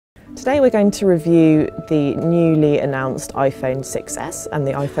Today we're going to review the newly announced iPhone 6s and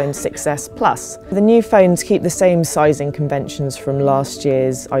the iPhone 6s Plus. The new phones keep the same sizing conventions from last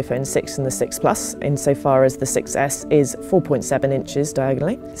year's iPhone 6 and the 6 Plus, insofar as the 6s is 4.7 inches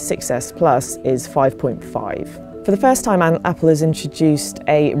diagonally, 6s Plus is 5.5. For the first time, Apple has introduced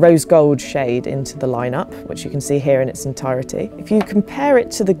a rose gold shade into the lineup, which you can see here in its entirety. If you compare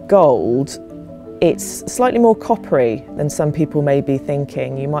it to the gold, it's slightly more coppery than some people may be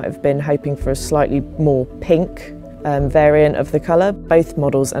thinking. You might have been hoping for a slightly more pink variant of the colour. Both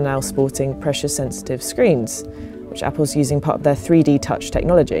models are now sporting pressure-sensitive screens, which Apple's using part of their 3D touch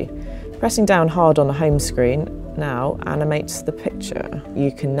technology. Pressing down hard on the home screen now animates the picture.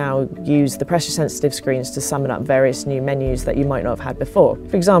 You can now use the pressure-sensitive screens to summon up various new menus that you might not have had before.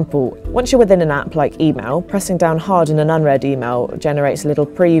 For example, once you're within an app like email, pressing down hard in an unread email generates a little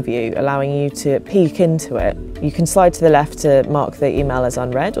preview, allowing you to peek into it. You can slide to the left to mark the email as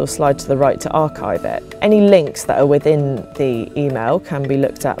unread, or slide to the right to archive it. Any links that are within the email can be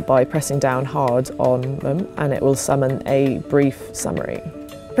looked at by pressing down hard on them, and it will summon a brief summary.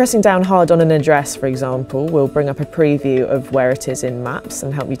 Pressing down hard on an address, for example, will bring up a preview of where it is in Maps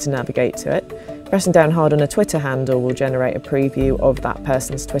and help you to navigate to it. Pressing down hard on a Twitter handle will generate a preview of that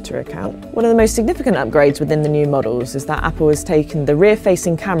person's Twitter account. One of the most significant upgrades within the new models is that Apple has taken the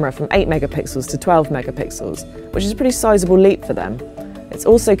rear-facing camera from 8 megapixels to 12 megapixels, which is a pretty sizable leap for them. It's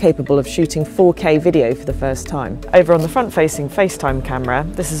also capable of shooting 4K video for the first time. Over on the front-facing FaceTime camera,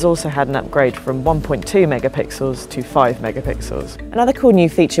 this has also had an upgrade from 1.2 megapixels to 5 megapixels. Another cool new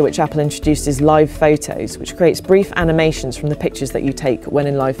feature which Apple introduced is live photos, which creates brief animations from the pictures that you take when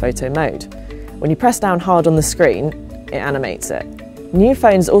in live photo mode. When you press down hard on the screen, it animates it. New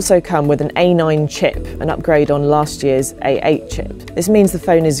phones also come with an A9 chip, an upgrade on last year's A8 chip. This means the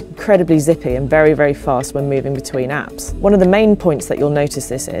phone is incredibly zippy and very, very fast when moving between apps. One of the main points that you'll notice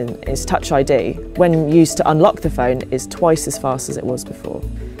this in is Touch ID. When used to unlock the phone, is twice as fast as it was before.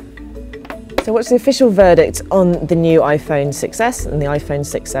 So what's the official verdict on the new iPhone 6s and the iPhone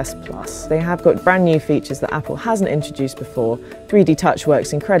 6s Plus? They have got brand new features that Apple hasn't introduced before. 3D touch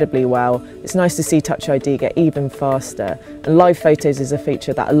works incredibly well. It's nice to see Touch ID get even faster. And live photos is a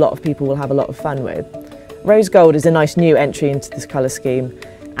feature that a lot of people will have a lot of fun with. Rose gold is a nice new entry into this colour scheme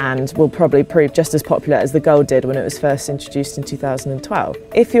and will probably prove just as popular as the gold did when it was first introduced in 2012.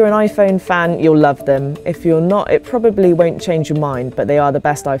 If you're an iPhone fan, you'll love them. If you're not, it probably won't change your mind, but they are the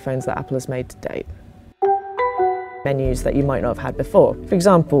best iPhones that Apple has made to date. Menus that you might not have had before. For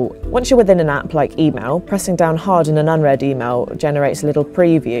example, once you're within an app like email, pressing down hard in an unread email generates a little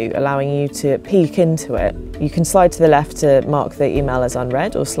preview, allowing you to peek into it. You can slide to the left to mark the email as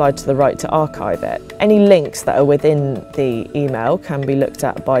unread, or slide to the right to archive it. Any links that are within the email can be looked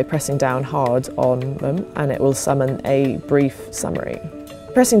at by pressing down hard on them, and it will summon a brief summary.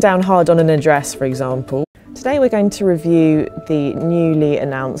 Pressing down hard on an address, for example. Today we're going to review the newly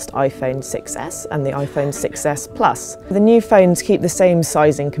announced iPhone 6s and the iPhone 6s Plus. The new phones keep the same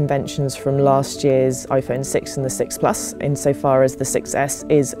sizing conventions from last year's iPhone 6 and the 6 Plus, insofar as the 6s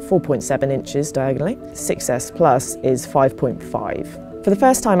is 4.7 inches diagonally, 6s Plus is 5.5. For the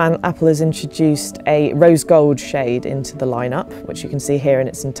first time, Apple has introduced a rose gold shade into the lineup, which you can see here in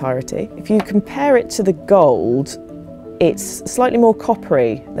its entirety. If you compare it to the gold, it's slightly more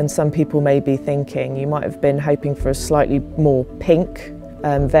coppery than some people may be thinking. You might have been hoping for a slightly more pink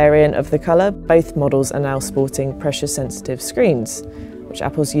variant of the colour. Both models are now sporting pressure-sensitive screens, which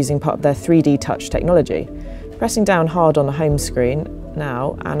Apple's using part of their 3D touch technology. Pressing down hard on the home screen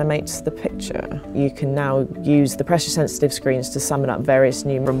now animates the picture. You can now use the pressure-sensitive screens to summon up various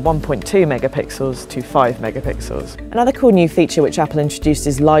new from 1.2 megapixels to 5 megapixels. Another cool new feature which Apple introduced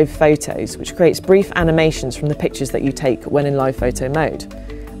is live photos, which creates brief animations from the pictures that you take when in live photo mode.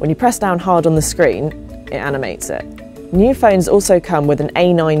 When you press down hard on the screen, it animates it. New phones also come with an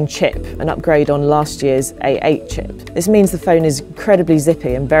A9 chip, an upgrade on last year's A8 chip. This means the phone is incredibly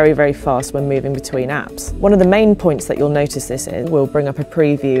zippy and very, very fast when moving between apps. One of the main points that you'll notice this in will bring up a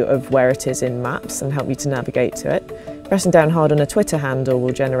preview of where it is in Maps and help you to navigate to it. Pressing down hard on a Twitter handle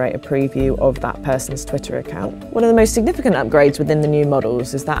will generate a preview of that person's Twitter account. One of the most significant upgrades within the new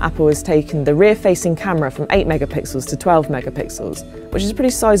models is that Apple has taken the rear-facing camera from 8 megapixels to 12 megapixels, which is a pretty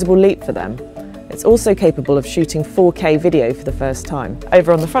sizable leap for them. It's also capable of shooting 4K video for the first time.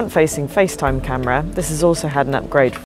 Over on the front-facing FaceTime camera, this has also had an upgrade